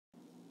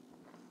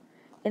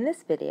In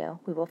this video,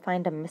 we will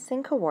find a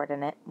missing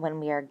coordinate when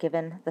we are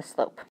given the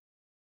slope.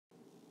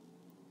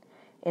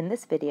 In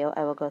this video,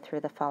 I will go through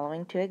the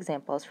following two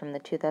examples from the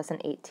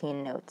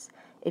 2018 notes.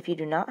 If you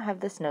do not have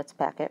this notes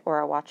packet or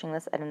are watching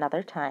this at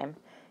another time,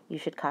 you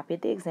should copy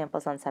the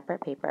examples on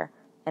separate paper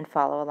and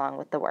follow along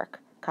with the work,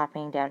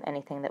 copying down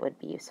anything that would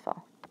be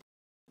useful.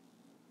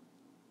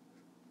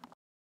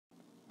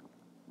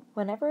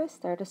 Whenever I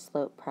start a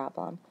slope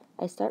problem,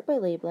 I start by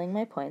labeling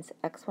my points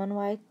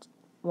x1,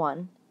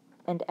 y1,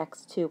 and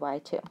x2,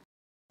 y2,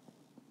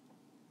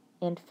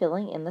 and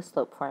filling in the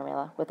slope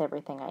formula with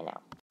everything I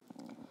know.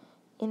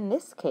 In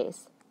this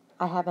case,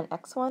 I have an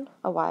x1,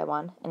 a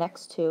y1, an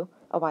x2,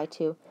 a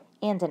y2,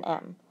 and an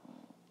m.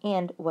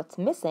 And what's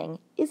missing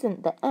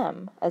isn't the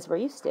m, as we're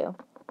used to,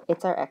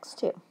 it's our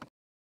x2.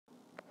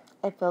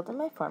 I filled in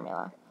my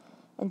formula,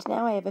 and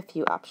now I have a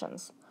few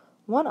options.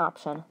 One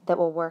option that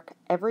will work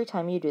every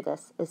time you do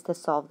this is to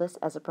solve this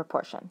as a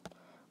proportion.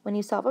 When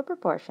you solve a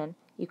proportion,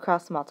 you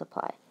cross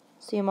multiply.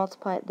 So you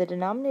multiply the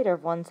denominator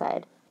of one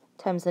side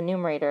times the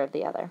numerator of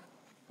the other,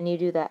 and you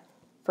do that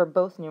for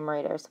both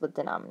numerators with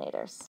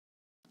denominators.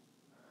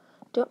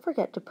 Don't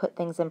forget to put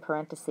things in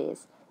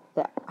parentheses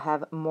that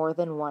have more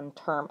than one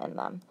term in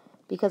them,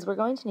 because we're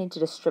going to need to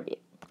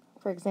distribute.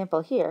 For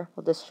example, here,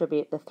 we'll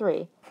distribute the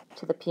 3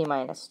 to the p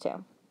minus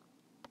 2.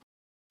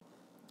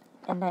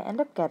 And I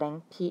end up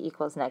getting p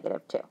equals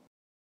negative 2.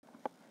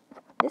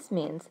 This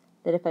means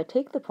that if I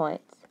take the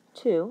points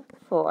 2,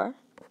 4,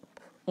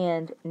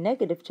 and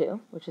negative 2,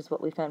 which is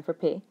what we found for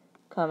p,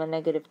 comma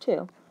negative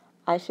 2,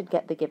 I should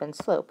get the given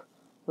slope,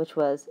 which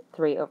was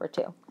 3 over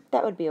 2.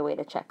 That would be a way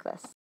to check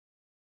this.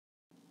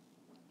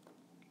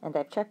 And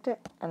I've checked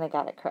it, and I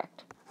got it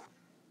correct.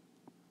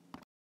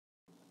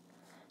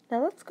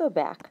 Now let's go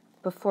back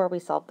before we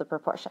solve the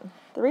proportion.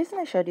 The reason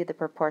I showed you the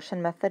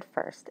proportion method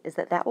first is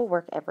that that will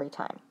work every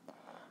time.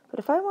 But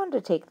if I wanted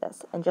to take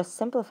this and just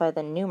simplify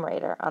the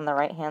numerator on the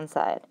right-hand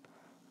side,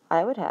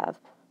 I would have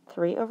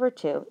 3 over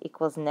 2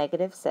 equals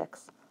negative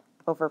 6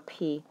 over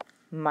p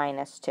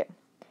minus 2.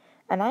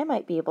 And I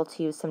might be able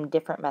to use some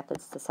different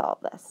methods to solve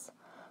this.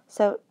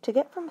 So to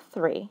get from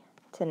 3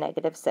 to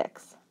negative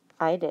 6,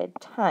 I did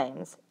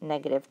times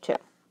negative 2.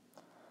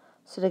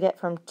 So to get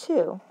from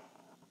 2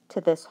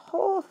 to this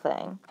whole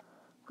thing,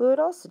 we would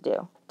also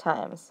do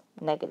times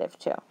negative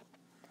 2.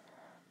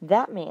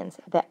 That means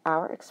that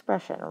our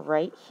expression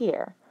right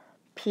here,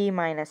 p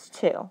minus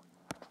 2,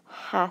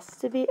 has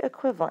to be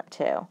equivalent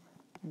to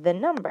the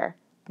number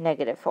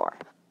negative 4.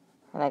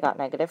 And I got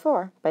negative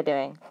 4 by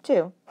doing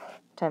 2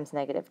 times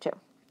negative 2.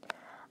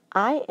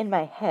 I, in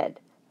my head,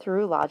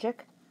 through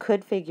logic,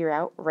 could figure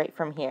out right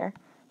from here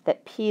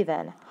that p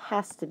then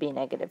has to be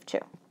negative 2.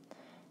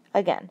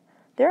 Again,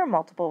 there are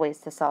multiple ways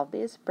to solve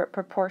these, but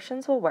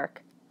proportions will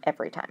work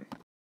every time.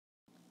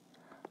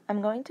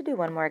 I'm going to do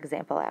one more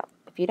example out.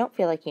 If you don't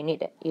feel like you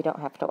need it, you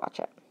don't have to watch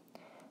it.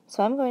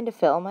 So I'm going to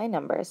fill my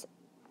numbers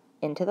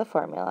into the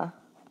formula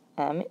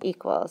m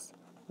equals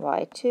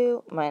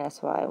y2 minus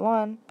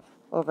y1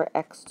 over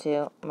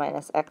x2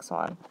 minus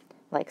x1,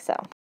 like so.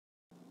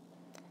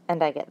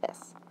 And I get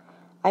this.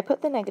 I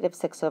put the negative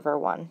 6 over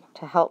 1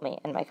 to help me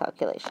in my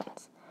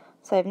calculations.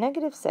 So I have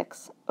negative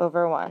 6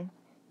 over 1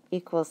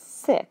 equals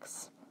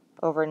 6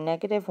 over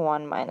negative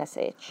 1 minus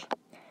h.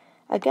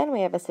 Again,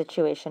 we have a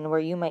situation where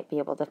you might be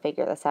able to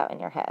figure this out in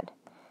your head.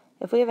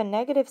 If we have a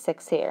negative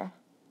 6 here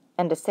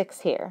and a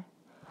 6 here,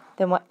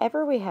 then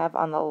whatever we have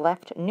on the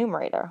left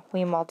numerator,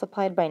 we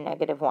multiplied by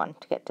negative 1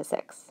 to get to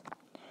 6,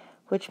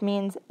 which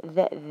means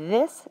that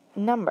this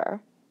number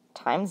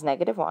times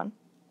negative 1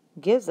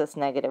 gives us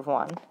negative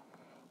 1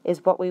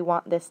 is what we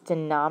want this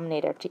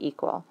denominator to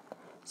equal.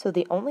 So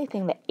the only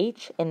thing that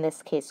h in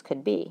this case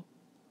could be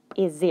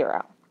is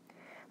 0.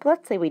 But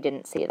let's say we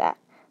didn't see that.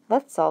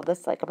 Let's solve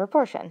this like a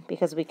proportion,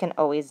 because we can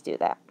always do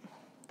that.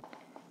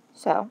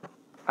 So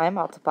I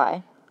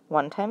multiply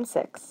 1 times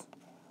 6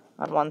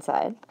 on one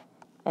side,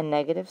 and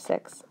negative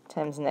 6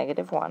 times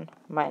negative 1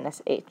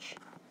 minus h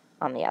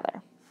on the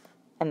other.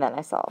 And then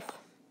I solve.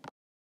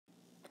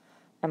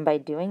 And by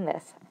doing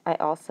this, I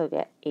also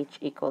get h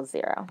equals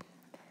 0.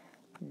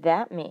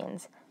 That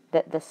means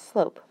that the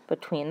slope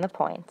between the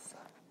points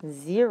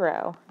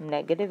 0,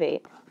 negative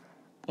 8,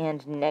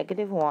 and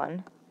negative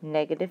 1,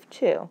 negative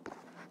 2,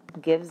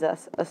 gives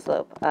us a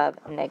slope of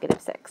negative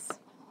 6.